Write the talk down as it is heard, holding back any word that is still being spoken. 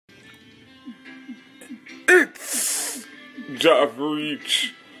It's Jeff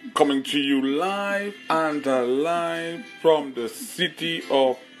Reach coming to you live and alive from the city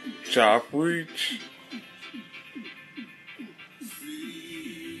of Jeff Reach.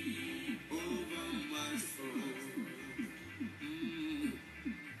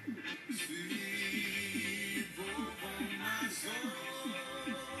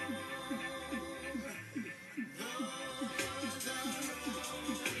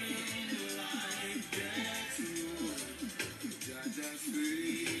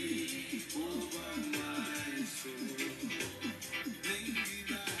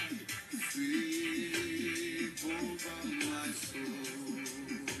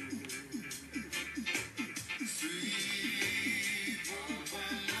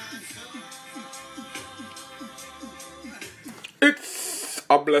 It's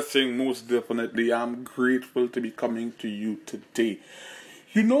a blessing, most definitely. I'm grateful to be coming to you today.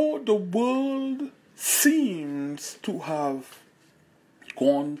 You know, the world seems to have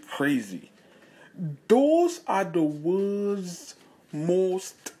gone crazy. Those are the words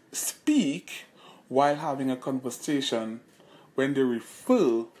most speak while having a conversation when they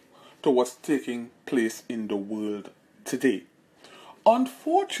refer to what's taking place in the world today.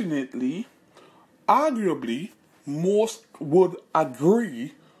 Unfortunately, arguably, most would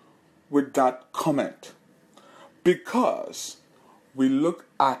agree with that comment because we look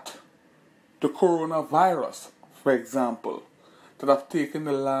at the coronavirus, for example, that have taken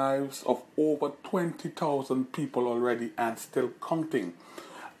the lives of over 20,000 people already and still counting,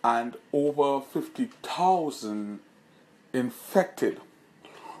 and over 50,000 infected.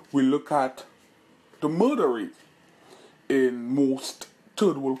 We look at the murder rate in most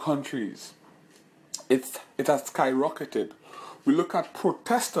third world countries. It has skyrocketed. We look at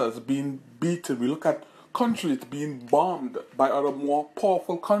protesters being beaten. We look at countries being bombed by other more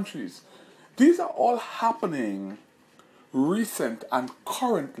powerful countries. These are all happening recent and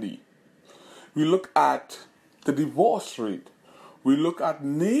currently. We look at the divorce rate. We look at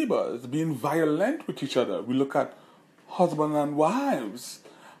neighbors being violent with each other. We look at husbands and wives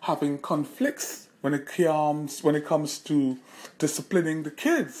having conflicts when it comes to disciplining the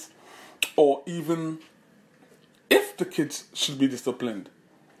kids, or even if the kids should be disciplined.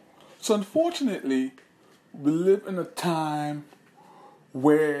 So unfortunately, we live in a time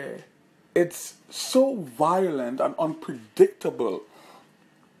where it's so violent and unpredictable.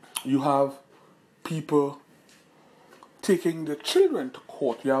 You have people taking their children to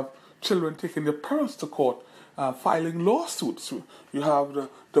court. You have children taking their parents to court, filing lawsuits. You have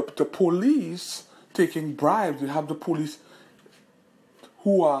the police taking bribes. You have the police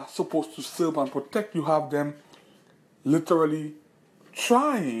who are supposed to serve and protect. You have them literally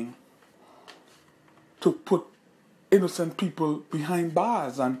trying to put innocent people behind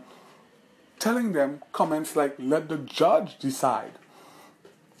bars and telling them comments like, let the judge decide.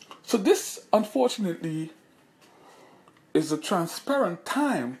 So this, unfortunately, is a transparent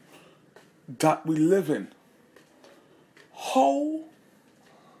time that we live in. How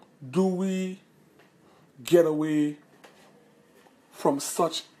do we get away from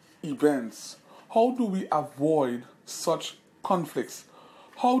such events? How do we avoid such conflicts?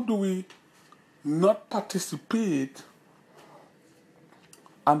 How do we not participate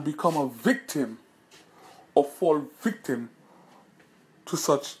and become a victim or fall victim to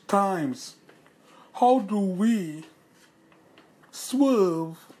such times? How do we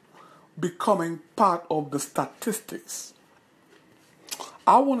swerve becoming part of the statistics?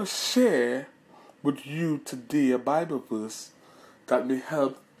 I want to share with you today a Bible verse that may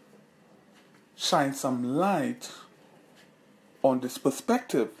help shine some light on this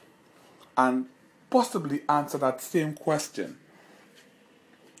perspective and possibly answer that same question.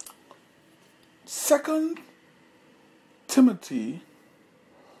 2 Timothy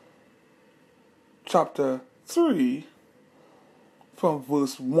chapter 3 from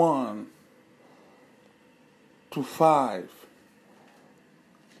verse 1 to 5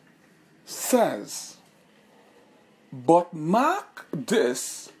 says, "But mark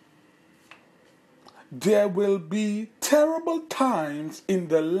this, there will be terrible times in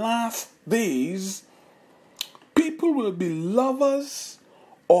the last days. People will be lovers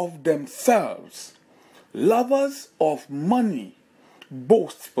of themselves, lovers of money,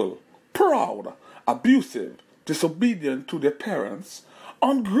 boastful, proud, abusive, disobedient to their parents,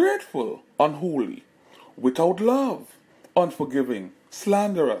 ungrateful, unholy, without love, unforgiving,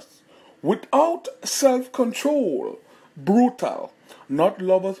 slanderous, without self-control, brutal, not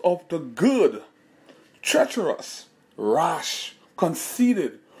lovers of the good, treacherous, rash,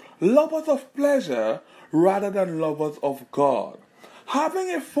 conceited, lovers of pleasure rather than lovers of God,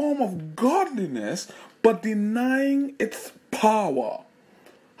 having a form of godliness but denying its power,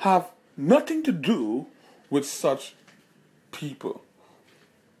 have nothing to do with such people.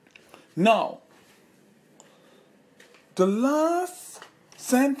 Now, the last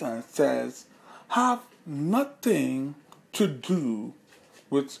sentence says, have nothing to do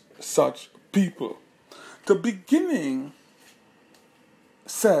with such people. The beginning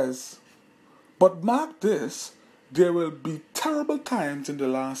says, but mark this, there will be terrible times in the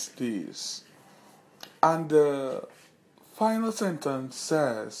last days. And the final sentence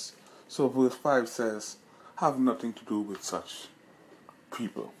says, so verse 5 says, have nothing to do with such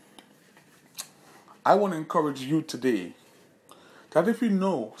people. I want to encourage you today that if you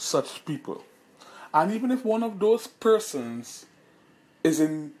know such people, and even if one of those persons is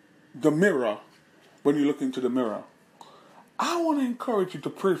in the mirror when you look into the mirror, I want to encourage you to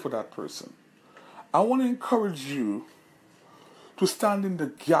pray for that person. I want to encourage you to stand in the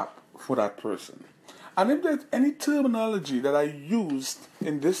gap for that person. And if there's any terminology that I used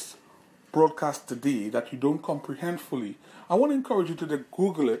in this broadcast today that you don't comprehend fully, I want to encourage you to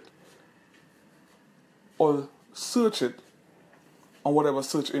Google it or search it on whatever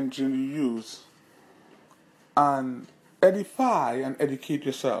search engine you use and edify and educate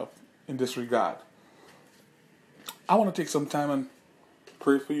yourself in this regard. I want to take some time and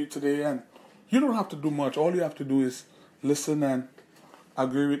pray for you today, and you don't have to do much. All you have to do is listen and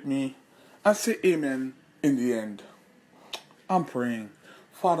agree with me and say amen in the end. I'm praying.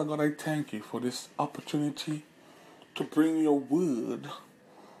 Father God, I thank you for this opportunity to bring your word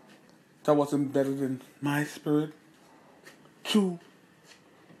that was embedded in my spirit to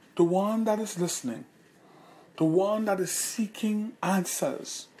the one that is listening, the one that is seeking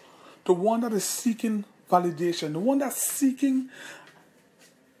answers, the one that is seeking validation, the one that's seeking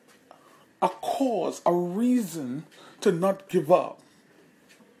a cause, a reason to not give up,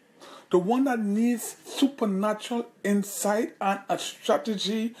 the one that needs supernatural insight and a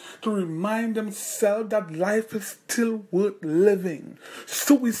strategy to remind themselves that life is still worth living.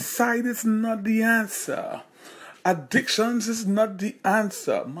 Suicide is not the answer. Addictions is not the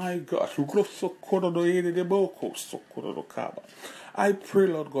answer. My gosh. I pray,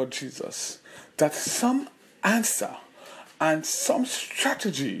 Lord God Jesus, that some answer and some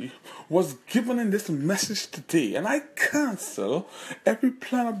strategy was given in this message today. And I cancel every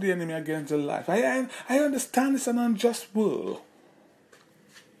plan of the enemy against your life. I understand it's an unjust world.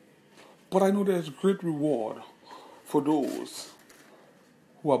 But I know there's great reward for those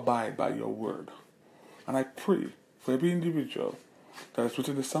who abide by your word. And I pray for every individual that is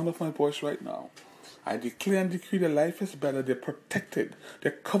within the sound of my voice right now. I declare and decree their life is better. They're protected.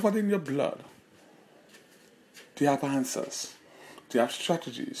 They're covered in your blood. They have answers. They have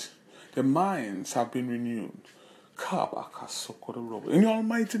strategies. Their minds have been renewed. In your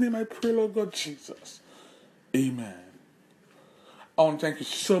almighty name I pray, Lord God Jesus. Amen. I want to thank you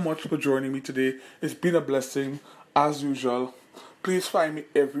so much for joining me today. It's been a blessing as usual. Please find me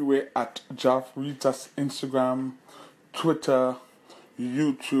everywhere at Jaff Reads, Instagram, Twitter,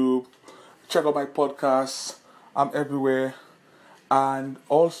 YouTube. Check out my podcasts. I'm everywhere. And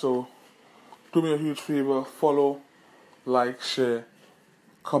also, do me a huge favor. Follow, like, share,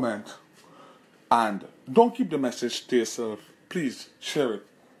 comment. And don't keep the message to yourself. Please share it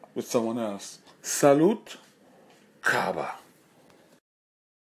with someone else. Salute, Kaba.